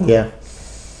fascinating. Yeah.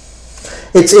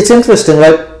 It's interesting,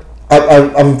 right?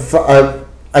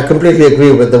 I completely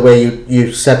agree with the way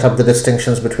you set up the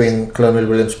distinctions between Colonial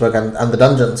Williamsburg and the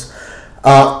dungeons.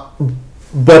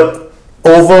 But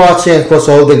overarching across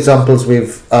all the examples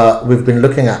we've been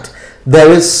looking at,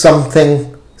 there is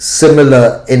something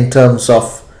similar in terms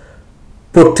of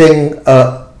putting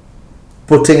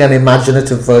an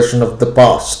imaginative version of the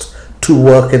past to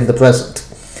work in the present,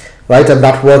 right? And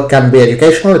that work can be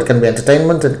educational, it can be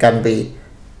entertainment, it can be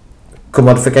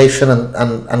commodification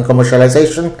and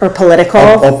commercialization, or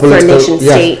political for nation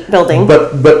state building.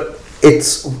 But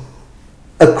it's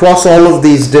across all of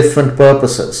these different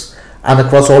purposes and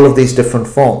across all of these different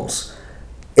forms.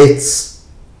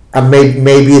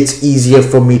 Maybe it's easier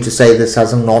for me to say this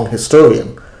as a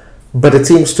non-historian, but it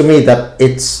seems to me that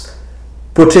it's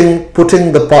putting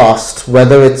the past,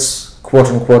 whether it's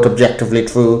quote-unquote objectively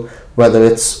true, whether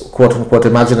it's quote-unquote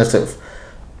imaginative,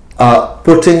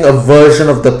 putting a version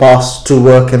of the past to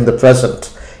work in the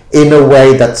present in a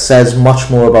way that says much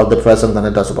more about the present than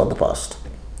it does about the past.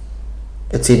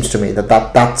 It seems to me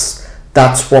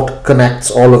that's what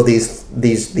connects all of these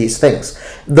things.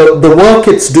 The work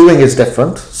it's doing is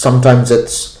different. Sometimes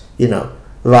it's, you know,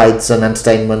 rides and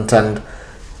entertainment and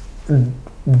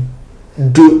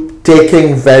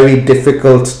taking very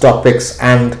difficult topics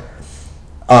and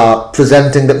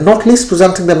presenting them, not least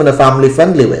presenting them in a family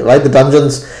friendly way, right?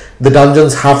 The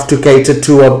dungeons have to cater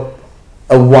to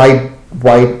a wide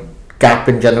gap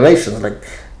in generations. Like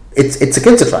it's a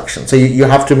kids attraction, so you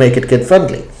have to make it kid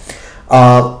friendly.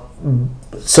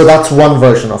 So that's one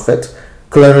version of it.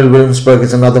 Colonial Williamsburg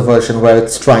is another version where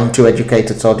it's trying to educate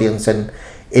its audience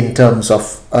in terms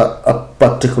of a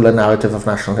particular narrative of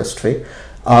national history.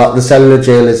 The Cellular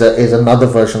Jail is another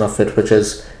version of it, which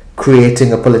is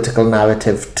creating a political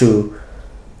narrative to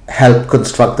help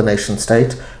construct the nation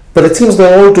state. But it seems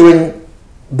they're all doing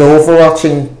the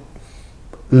overarching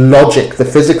logic, the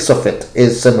physics of it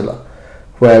is similar,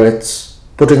 where it's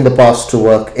putting the past to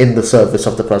work in the service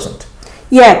of the present.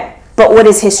 Yeah, but what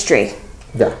is history?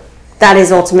 Yeah. That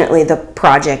is ultimately the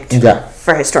project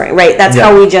for historian, right? That's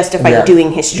how we justify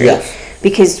doing history. Yes.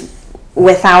 Because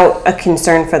without a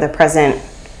concern for the present,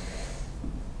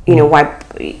 you know, why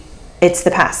it's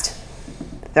the past.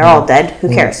 They're all dead. Who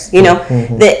cares? You know,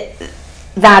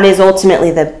 that is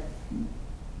ultimately the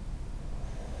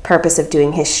purpose of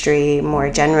doing history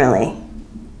more generally.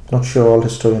 Not sure all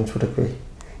historians would agree.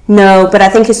 No, but I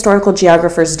think historical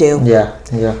geographers do. Yeah.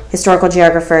 Historical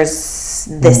geographers,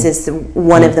 this is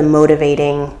one of the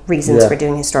motivating reasons for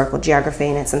doing historical geography,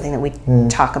 and it's something that we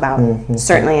talk about.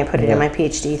 Certainly, I put it in my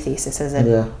PhD thesis as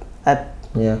a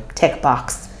tick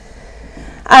box.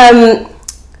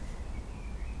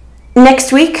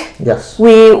 Next week,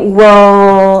 we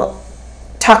will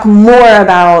talk more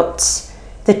about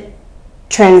the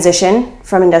transition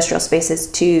from industrial spaces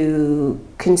to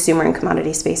consumer and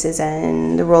commodity spaces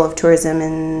and the role of tourism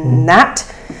in that.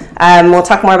 We'll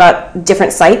talk more about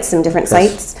different sites and different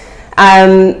sites.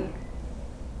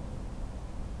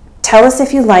 Tell us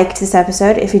if you liked this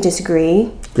episode, if you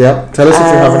disagree. Yeah, tell us if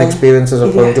you have any experiences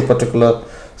of going to particular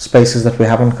spaces that we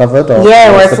haven't covered, or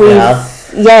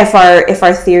if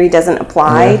our theory doesn't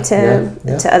apply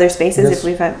to other spaces, if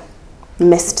we've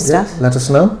missed stuff. Let us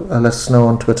know. Let us know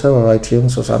on Twitter or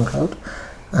iTunes or SoundCloud,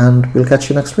 and we'll catch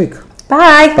you next week.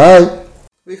 Bye. Bye.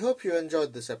 We hope you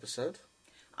enjoyed this episode.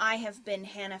 I have been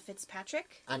Hannah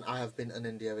Fitzpatrick. And I have been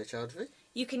Anindya Vichaudhary.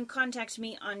 You can contact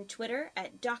me on Twitter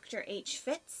at Dr. H.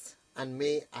 Fitz. And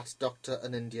me at Dr.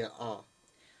 Anindya R.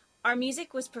 Our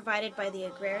music was provided by the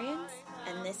Agrarians,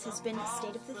 and this has been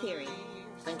State of the Theory.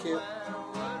 Thank you.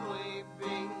 Where would we